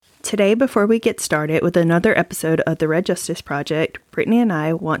Today, before we get started with another episode of the Red Justice Project, Brittany and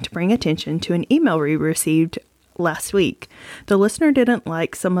I want to bring attention to an email we received last week. The listener didn't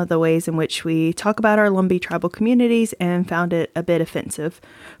like some of the ways in which we talk about our Lumbee tribal communities and found it a bit offensive.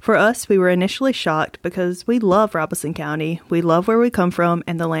 For us, we were initially shocked because we love Robeson County, we love where we come from,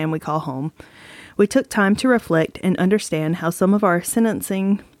 and the land we call home. We took time to reflect and understand how some of our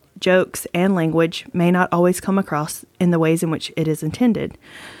sentencing, jokes, and language may not always come across in the ways in which it is intended.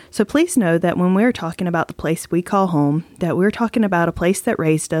 So please know that when we're talking about the place we call home, that we're talking about a place that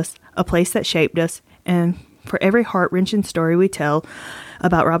raised us, a place that shaped us, and for every heart-wrenching story we tell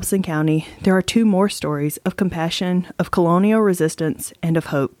about Robeson County, there are two more stories of compassion, of colonial resistance, and of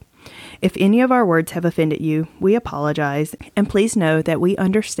hope. If any of our words have offended you, we apologize, and please know that we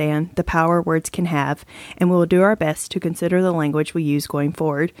understand the power words can have, and we will do our best to consider the language we use going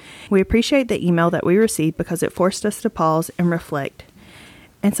forward. We appreciate the email that we received because it forced us to pause and reflect.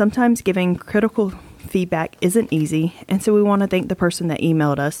 And sometimes giving critical feedback isn't easy, and so we want to thank the person that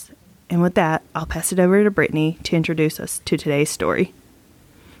emailed us. And with that, I'll pass it over to Brittany to introduce us to today's story.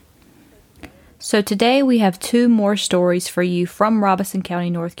 So today we have two more stories for you from Robeson County,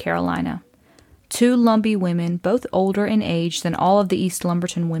 North Carolina. Two Lumbee women, both older in age than all of the East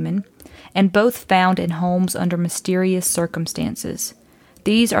Lumberton women, and both found in homes under mysterious circumstances.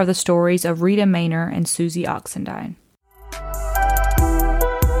 These are the stories of Rita Maynor and Susie Oxendine.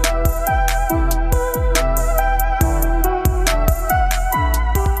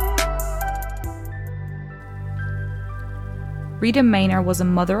 Rita Maynor was a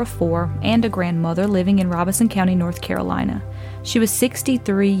mother of four and a grandmother living in Robeson County, North Carolina. She was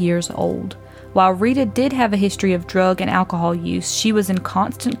 63 years old. While Rita did have a history of drug and alcohol use, she was in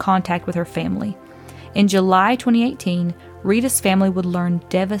constant contact with her family. In July 2018, Rita's family would learn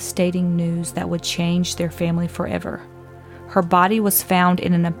devastating news that would change their family forever. Her body was found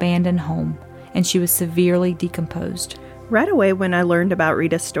in an abandoned home, and she was severely decomposed. Right away when I learned about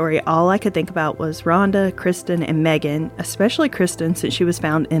Rita's story, all I could think about was Rhonda, Kristen, and Megan, especially Kristen since she was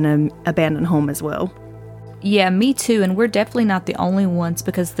found in an abandoned home as well. Yeah, me too, and we're definitely not the only ones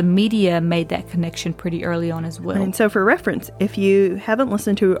because the media made that connection pretty early on as well. And so for reference, if you haven't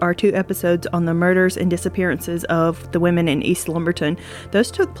listened to our two episodes on the murders and disappearances of the women in East Lumberton,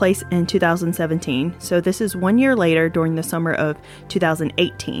 those took place in 2017, so this is 1 year later during the summer of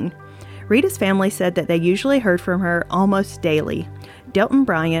 2018. Rita's family said that they usually heard from her almost daily. Delton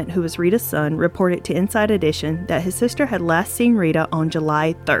Bryant, who was Rita's son, reported to Inside Edition that his sister had last seen Rita on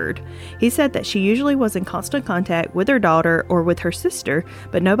July 3rd. He said that she usually was in constant contact with her daughter or with her sister,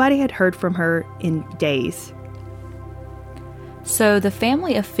 but nobody had heard from her in days. So the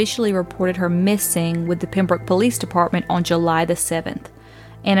family officially reported her missing with the Pembroke Police Department on July the 7th.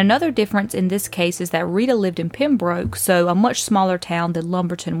 And another difference in this case is that Rita lived in Pembroke, so a much smaller town than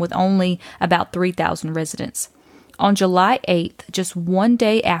Lumberton with only about 3,000 residents. On July 8th, just 1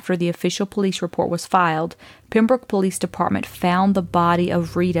 day after the official police report was filed, Pembroke Police Department found the body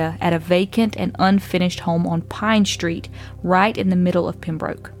of Rita at a vacant and unfinished home on Pine Street, right in the middle of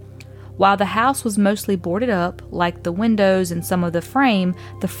Pembroke. While the house was mostly boarded up, like the windows and some of the frame,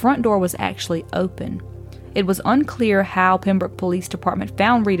 the front door was actually open. It was unclear how Pembroke Police Department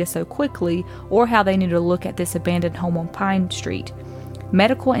found Rita so quickly or how they knew to look at this abandoned home on Pine Street.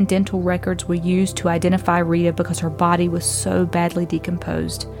 Medical and dental records were used to identify Rita because her body was so badly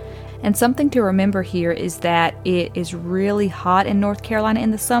decomposed. And something to remember here is that it is really hot in North Carolina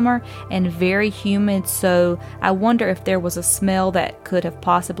in the summer and very humid, so I wonder if there was a smell that could have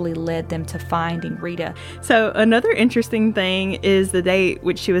possibly led them to finding Rita. So another interesting thing is the date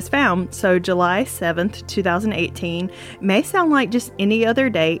which she was found. So July 7th, 2018 may sound like just any other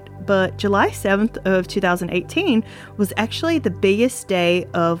date, but July 7th of 2018 was actually the biggest day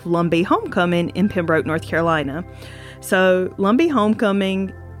of Lumbee Homecoming in Pembroke, North Carolina. So Lumbee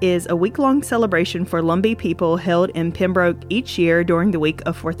Homecoming is a week-long celebration for Lumbee people held in Pembroke each year during the week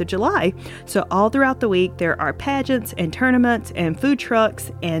of 4th of July. So all throughout the week, there are pageants and tournaments and food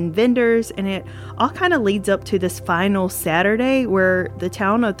trucks and vendors, and it all kind of leads up to this final Saturday where the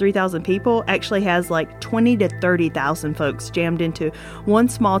town of 3,000 people actually has like 20 to 30,000 folks jammed into one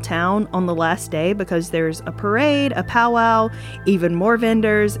small town on the last day because there's a parade, a powwow, even more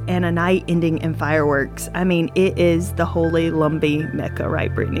vendors, and a night ending in fireworks. I mean, it is the holy Lumbee Mecca,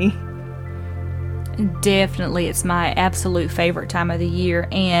 right, Brittany? Definitely, it's my absolute favorite time of the year,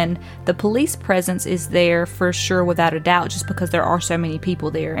 and the police presence is there for sure without a doubt just because there are so many people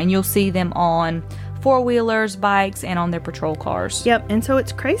there, and you'll see them on four-wheelers, bikes, and on their patrol cars. Yep, and so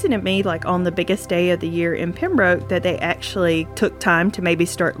it's crazy to me, like on the biggest day of the year in Pembroke, that they actually took time to maybe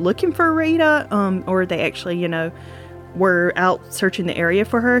start looking for Rita, or they actually, were out searching the area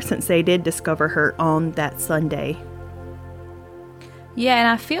for her since they did discover her on that Sunday. Yeah, and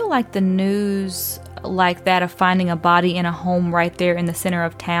I feel like the news like that of finding a body in a home right there in the center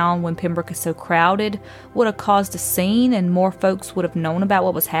of town when Pembroke is so crowded would have caused a scene and more folks would have known about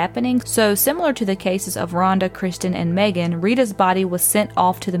what was happening. So similar to the cases of Rhonda, Kristen, and Megan, Rita's body was sent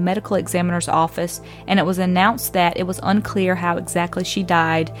off to the medical examiner's office, and it was announced that it was unclear how exactly she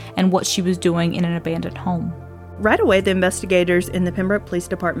died and what she was doing in an abandoned home. Right away, the investigators in the Pembroke Police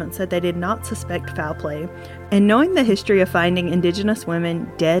Department said they did not suspect foul play. And knowing the history of finding indigenous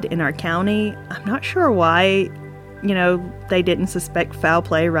women dead in our county, I'm not sure why, they didn't suspect foul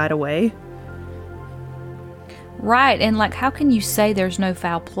play right away. Right, and how can you say there's no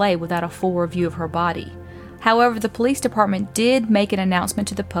foul play without a full review of her body? However, the police department did make an announcement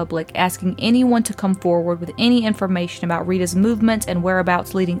to the public asking anyone to come forward with any information about Rita's movements and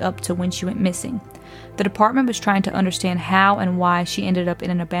whereabouts leading up to when she went missing. The department was trying to understand how and why she ended up in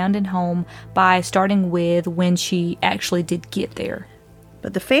an abandoned home by starting with when she actually did get there.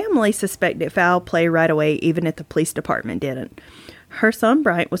 But the family suspected foul play right away, even if the police department didn't. Her son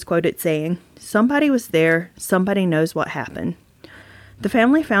Bryant was quoted saying, "Somebody was there, somebody knows what happened." The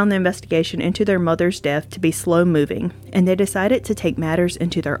family found the investigation into their mother's death to be slow-moving, and they decided to take matters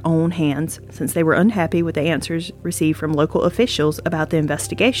into their own hands since they were unhappy with the answers received from local officials about the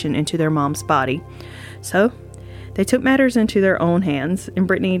investigation into their mom's body. So, they took matters into their own hands. And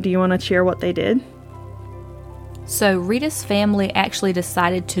Brittany, do you want to share what they did? So, Rita's family actually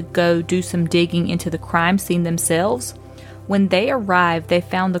decided to go do some digging into the crime scene themselves. When they arrived, they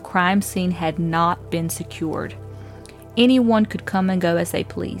found the crime scene had not been secured. Anyone could come and go as they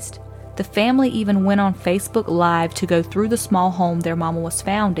pleased. The family even went on Facebook Live to go through the small home their mama was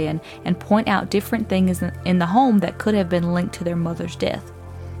found in and point out different things in the home that could have been linked to their mother's death.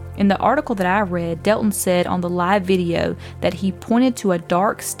 In the article that I read, Delton said on the live video that he pointed to a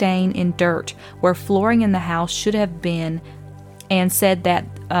dark stain in dirt where flooring in the house should have been and said that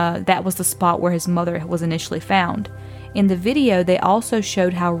that was the spot where his mother was initially found. In the video, they also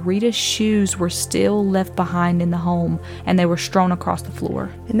showed how Rita's shoes were still left behind in the home, and they were strewn across the floor.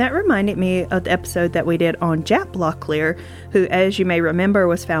 And that reminded me of the episode that we did on Jack Locklear, who, as you may remember,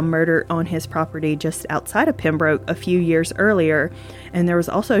 was found murdered on his property just outside of Pembroke a few years earlier. And there was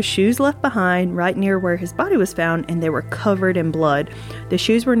also shoes left behind right near where his body was found, and they were covered in blood. The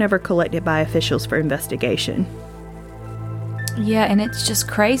shoes were never collected by officials for investigation. Yeah, and it's just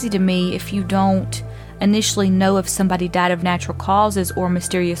crazy to me if you don't initially know if somebody died of natural causes or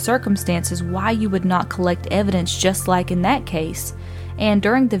mysterious circumstances, why you would not collect evidence just like in that case. And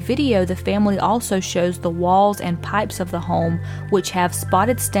during the video, the family also shows the walls and pipes of the home, which have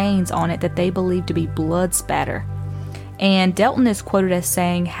spotted stains on it that they believe to be blood spatter. And Delton is quoted as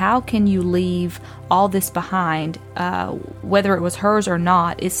saying, "How can you leave all this behind? Whether it was hers or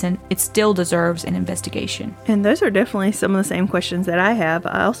not, it still deserves an investigation." And those are definitely some of the same questions that I have.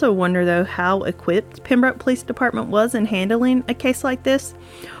 I also wonder, though, how equipped Pembroke Police Department was in handling a case like this.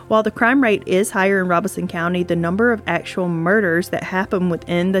 While the crime rate is higher in Robeson County, the number of actual murders that happen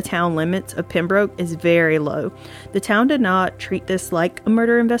within the town limits of Pembroke is very low. The town did not treat this like a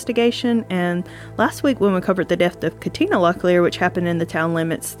murder investigation, and last week when we covered the death of Katina Locklear, which happened in the town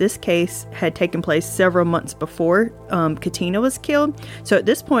limits, this case had taken place several months before Katina was killed. So at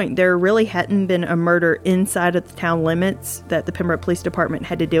this point, there really hadn't been a murder inside of the town limits that the Pembroke Police Department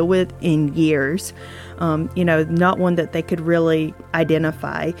had to deal with in years. Not one that they could really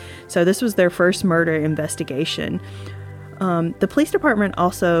identify. So this was their first murder investigation. The police department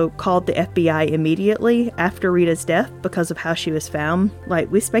also called the FBI immediately after Rita's death because of how she was found.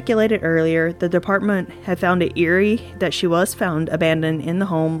 Like we speculated earlier, the department had found it eerie that she was found abandoned in the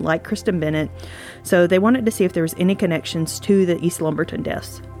home like Kristen Bennett. So they wanted to see if there was any connections to the East Lumberton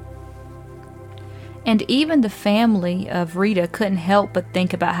deaths. And even the family of Rita couldn't help but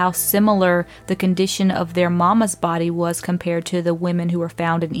think about how similar the condition of their mama's body was compared to the women who were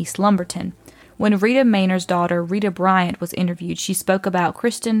found in East Lumberton. When Rita Maynor's daughter, Rita Bryant, was interviewed, she spoke about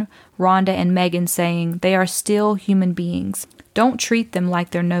Kristen, Rhonda, and Megan, saying, "They are still human beings. Don't treat them like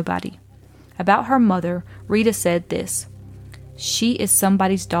they're nobody." About her mother, Rita said this, "She is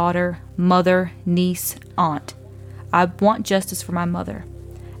somebody's daughter, mother, niece, aunt. I want justice for my mother.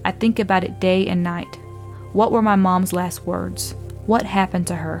 I think about it day and night. What were my mom's last words? What happened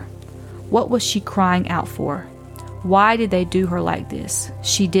to her? What was she crying out for? Why did they do her like this?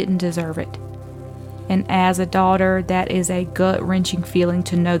 She didn't deserve it." And as a daughter, that is a gut-wrenching feeling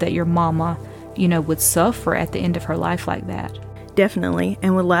to know that your mama, would suffer at the end of her life like that. Definitely.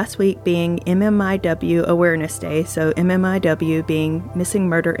 And with last week being MMIW Awareness Day, so MMIW being Missing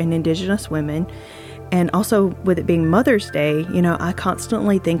Murder in Indigenous Women, And also with it being Mother's Day, I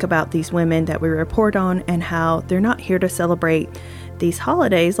constantly think about these women that we report on and how they're not here to celebrate these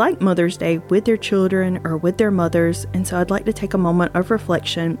holidays like Mother's Day with their children or with their mothers. And so I'd like to take a moment of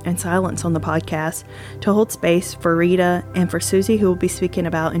reflection and silence on the podcast to hold space for Rita and for Susie, who we'll be speaking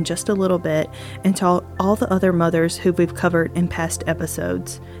about in just a little bit, and to all the other mothers who we've covered in past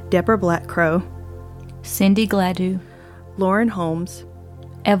episodes. Deborah Blackcrow, Cindy Gladue, Lauren Holmes,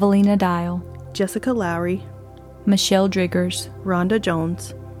 Evelina Dial, Jessica Lowry, Michelle Driggers, Rhonda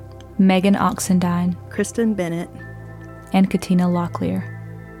Jones, Megan Oxendine, Kristen Bennett, and Katina Locklear.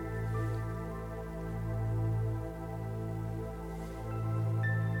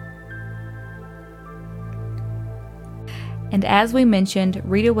 And as we mentioned,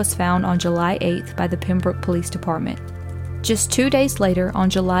 Rita was found on July 8th by the Pembroke Police Department. Just 2 days later, on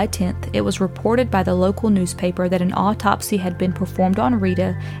July 10th, it was reported by the local newspaper that an autopsy had been performed on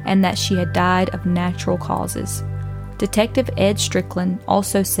Rita and that she had died of natural causes. Detective Ed Strickland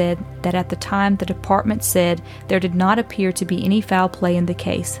also said that at the time the department said there did not appear to be any foul play in the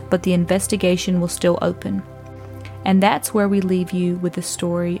case, but the investigation was still open. And that's where we leave you with the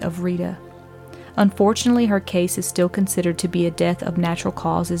story of Rita. Unfortunately, her case is still considered to be a death of natural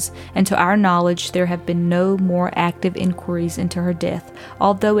causes, and to our knowledge, there have been no more active inquiries into her death,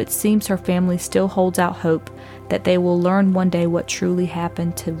 although it seems her family still holds out hope that they will learn one day what truly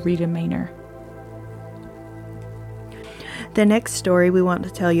happened to Rita Maynor. The next story we want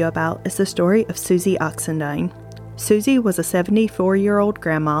to tell you about is the story of Susie Oxendine. Susie was a 74-year-old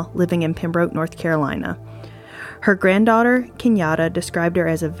grandma living in Pembroke, North Carolina. Her granddaughter, Kenyatta, described her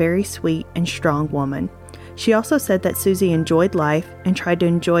as a very sweet and strong woman. She also said that Susie enjoyed life and tried to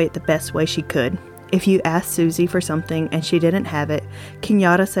enjoy it the best way she could. If you asked Susie for something and she didn't have it,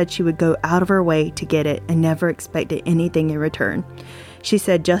 Kenyatta said she would go out of her way to get it and never expected anything in return. She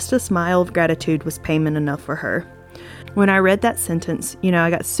said just a smile of gratitude was payment enough for her. When I read that sentence, I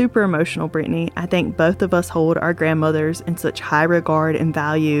got super emotional, Brittany. I think both of us hold our grandmothers in such high regard and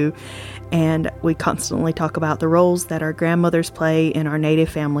value, and we constantly talk about the roles that our grandmothers play in our native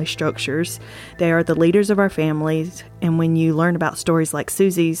family structures. They are the leaders of our families, and when you learn about stories like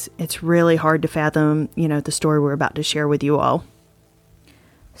Susie's, it's really hard to fathom, the story we're about to share with you all.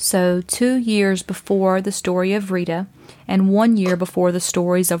 So 2 years before the story of Rita, and 1 year before the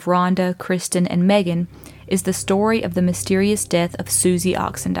stories of Rhonda, Kristen, and Megan, is the story of the mysterious death of Susie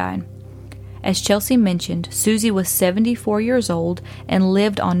Oxendine. As Chelsea mentioned, Susie was 74 years old and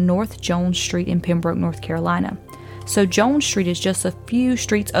lived on North Jones Street in Pembroke, North Carolina. So Jones Street is just a few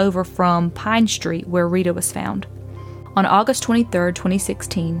streets over from Pine Street, where Rita was found. On August 23,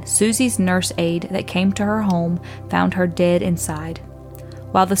 2016, Susie's nurse aide that came to her home found her dead inside.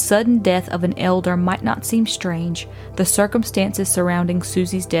 While the sudden death of an elder might not seem strange, the circumstances surrounding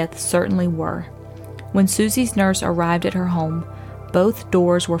Susie's death certainly were. When Susie's nurse arrived at her home, both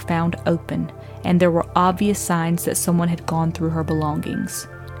doors were found open, and there were obvious signs that someone had gone through her belongings.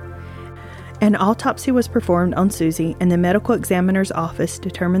 An autopsy was performed on Susie, and the medical examiner's office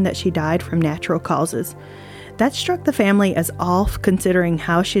determined that she died from natural causes. That struck the family as off, considering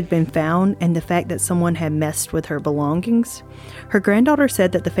how she'd been found and the fact that someone had messed with her belongings. Her granddaughter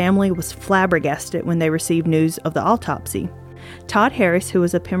said that the family was flabbergasted when they received news of the autopsy. Todd Harris, who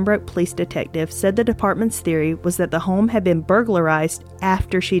was a Pembroke police detective, said the department's theory was that the home had been burglarized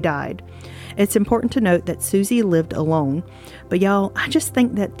after she died. It's important to note that Susie lived alone. But y'all, I just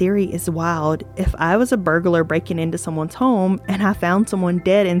think that theory is wild. If I was a burglar breaking into someone's home and I found someone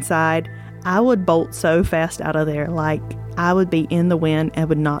dead inside, I would bolt so fast out of there, like I would be in the wind and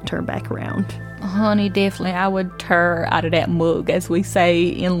would not turn back around. Honey, definitely, I would tear out of that mug, as we say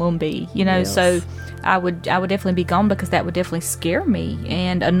in Lumbee, Yes. So I would definitely be gone, because that would definitely scare me.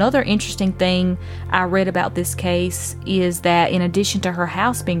 And another interesting thing I read about this case is that in addition to her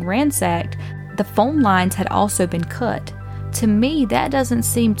house being ransacked, the phone lines had also been cut. To me, that doesn't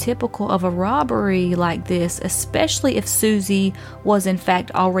seem typical of a robbery like this, especially if Susie was in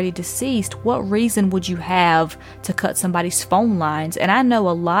fact already deceased. What reason would you have to cut somebody's phone lines? And I know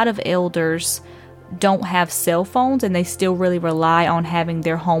a lot of elders don't have cell phones, and they still really rely on having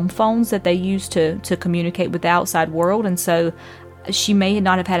their home phones that they use to communicate with the outside world. And so she may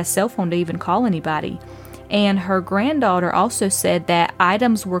not have had a cell phone to even call anybody. And her granddaughter also said that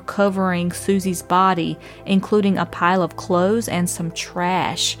items were covering Susie's body, including a pile of clothes and some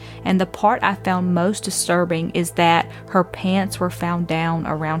trash. And the part I found most disturbing is that her pants were found down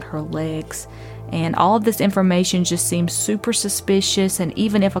around her legs. And all of this information just seems super suspicious, and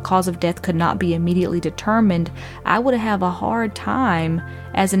even if a cause of death could not be immediately determined, I would have a hard time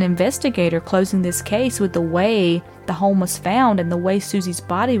as an investigator closing this case with the way the home was found and the way Susie's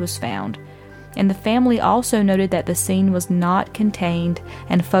body was found. And the family also noted that the scene was not contained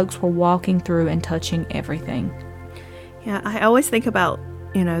and folks were walking through and touching everything. Yeah, I always think about,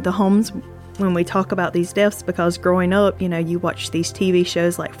 the homes when we talk about these deaths, because growing up, you watch these TV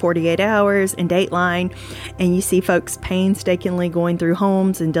shows like 48 Hours and Dateline, and you see folks painstakingly going through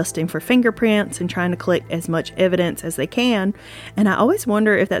homes and dusting for fingerprints and trying to collect as much evidence as they can. And I always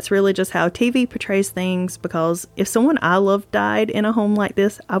wonder if that's really just how TV portrays things, because if someone I love died in a home like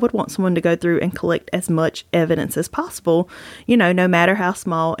this, I would want someone to go through and collect as much evidence as possible, no matter how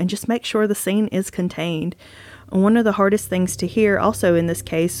small, and just make sure the scene is contained. One of the hardest things to hear also in this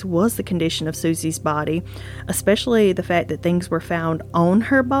case was the condition of Susie's body, especially the fact that things were found on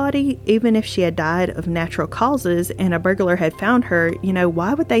her body. Even if she had died of natural causes and a burglar had found her,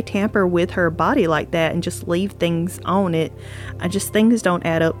 why would they tamper with her body like that and just leave things on it? Things don't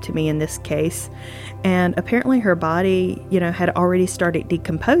add up to me in this case. And apparently her body, had already started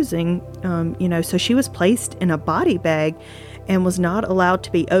decomposing, so she was placed in a body bag and was not allowed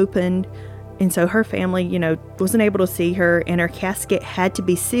to be opened. And so her family, wasn't able to see her, and her casket had to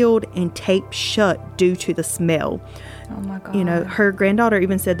be sealed and taped shut due to the smell. Oh my God. Her granddaughter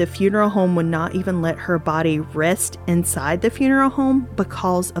even said the funeral home would not even let her body rest inside the funeral home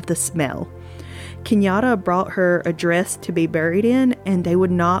because of the smell. Kenyatta brought her a dress to be buried in, and they would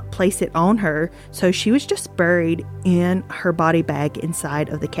not place it on her, so she was just buried in her body bag inside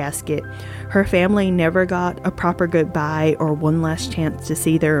of the casket. Her family never got a proper goodbye or one last chance to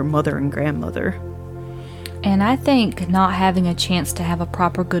see their mother and grandmother. And I think not having a chance to have a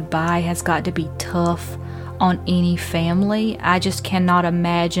proper goodbye has got to be tough on any family. I just cannot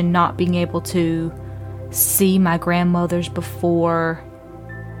imagine not being able to see my grandmothers before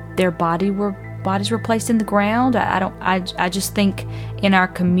their bodies were placed in the ground. I just think in our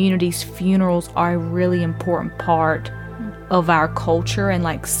communities, funerals are a really important part of our culture, and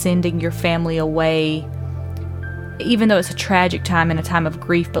like sending your family away, even though it's a tragic time and a time of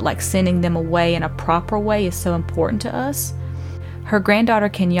grief, but like sending them away in a proper way is so important to us. Her granddaughter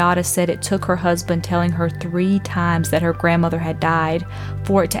Kenyatta said it took her husband telling her 3 times that her grandmother had died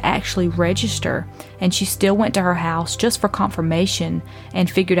for it to actually register, and she still went to her house just for confirmation and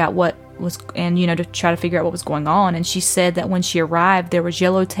figured out what was, and to try to figure out what was going on. And she said that when she arrived, there was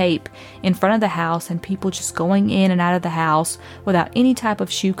yellow tape in front of the house and people just going in and out of the house without any type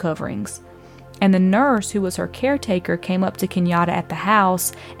of shoe coverings. And the nurse, who was her caretaker, came up to Kenyatta at the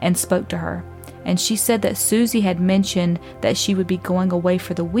house and spoke to her. And she said that Susie had mentioned that she would be going away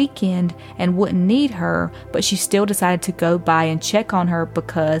for the weekend and wouldn't need her, but she still decided to go by and check on her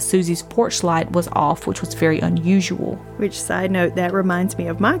because Susie's porch light was off, which was very unusual. Which, side note, that reminds me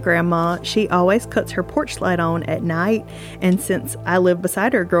of my grandma. She always cuts her porch light on at night, and since I lived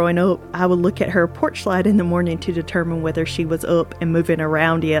beside her growing up, I would look at her porch light in the morning to determine whether she was up and moving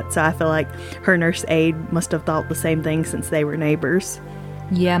around yet. So I feel like her nurse aide must have thought the same thing since they were neighbors.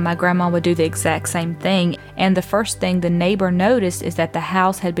 Yeah, my grandma would do the exact same thing. And the first thing the neighbor noticed is that the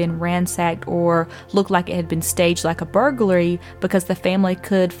house had been ransacked or looked like it had been staged like a burglary, because the family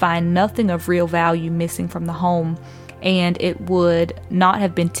could find nothing of real value missing from the home. And it would not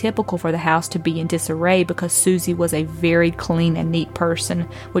have been typical for the house to be in disarray because Susie was a very clean and neat person,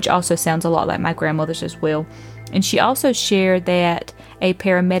 which also sounds a lot like my grandmother's as well. And she also shared that a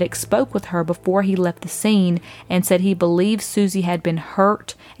paramedic spoke with her before he left the scene and said he believed Susie had been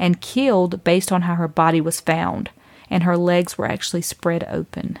hurt and killed based on how her body was found, and her legs were actually spread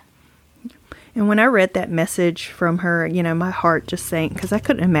open. And when I read that message from her, my heart just sank, because I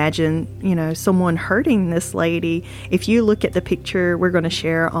couldn't imagine, someone hurting this lady. If you look at the picture we're going to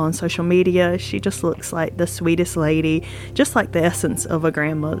share on social media, she just looks like the sweetest lady, just like the essence of a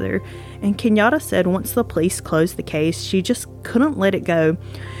grandmother. And Kenyatta said once the police closed the case, she just couldn't let it go.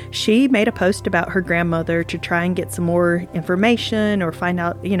 She made a post about her grandmother to try and get some more information or find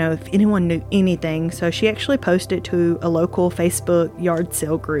out, if anyone knew anything. So she actually posted to a local Facebook yard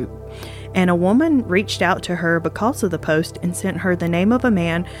sale group. And a woman reached out to her because of the post and sent her the name of a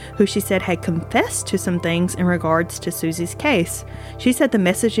man who she said had confessed to some things in regards to Susie's case. She said the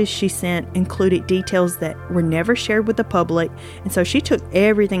messages she sent included details that were never shared with the public, and so she took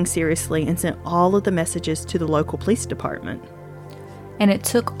everything seriously and sent all of the messages to the local police department. And it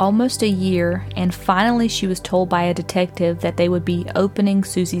took almost a year, and finally she was told by a detective that they would be opening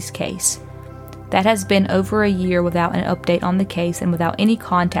Susie's case. That has been over a year without an update on the case and without any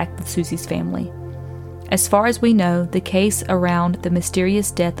contact with Susie's family. As far as we know, the case around the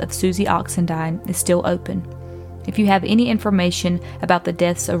mysterious death of Susie Oxendine is still open. If you have any information about the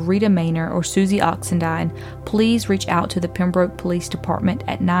deaths of Rita Maynor or Susie Oxendine, please reach out to the Pembroke Police Department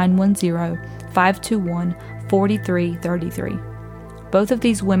at 910-521-4333. Both of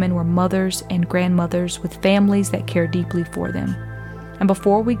these women were mothers and grandmothers with families that care deeply for them. And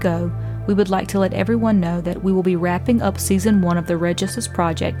before we go, we would like to let everyone know that we will be wrapping up Season 1 of the Red Justice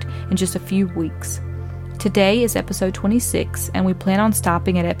Project in just a few weeks. Today is episode 26, and we plan on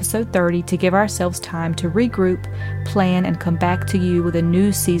stopping at episode 30 to give ourselves time to regroup, plan, and come back to you with a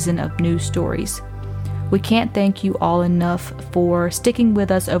new season of new stories. We can't thank you all enough for sticking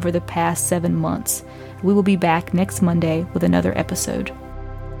with us over the past 7 months. We will be back next Monday with another episode.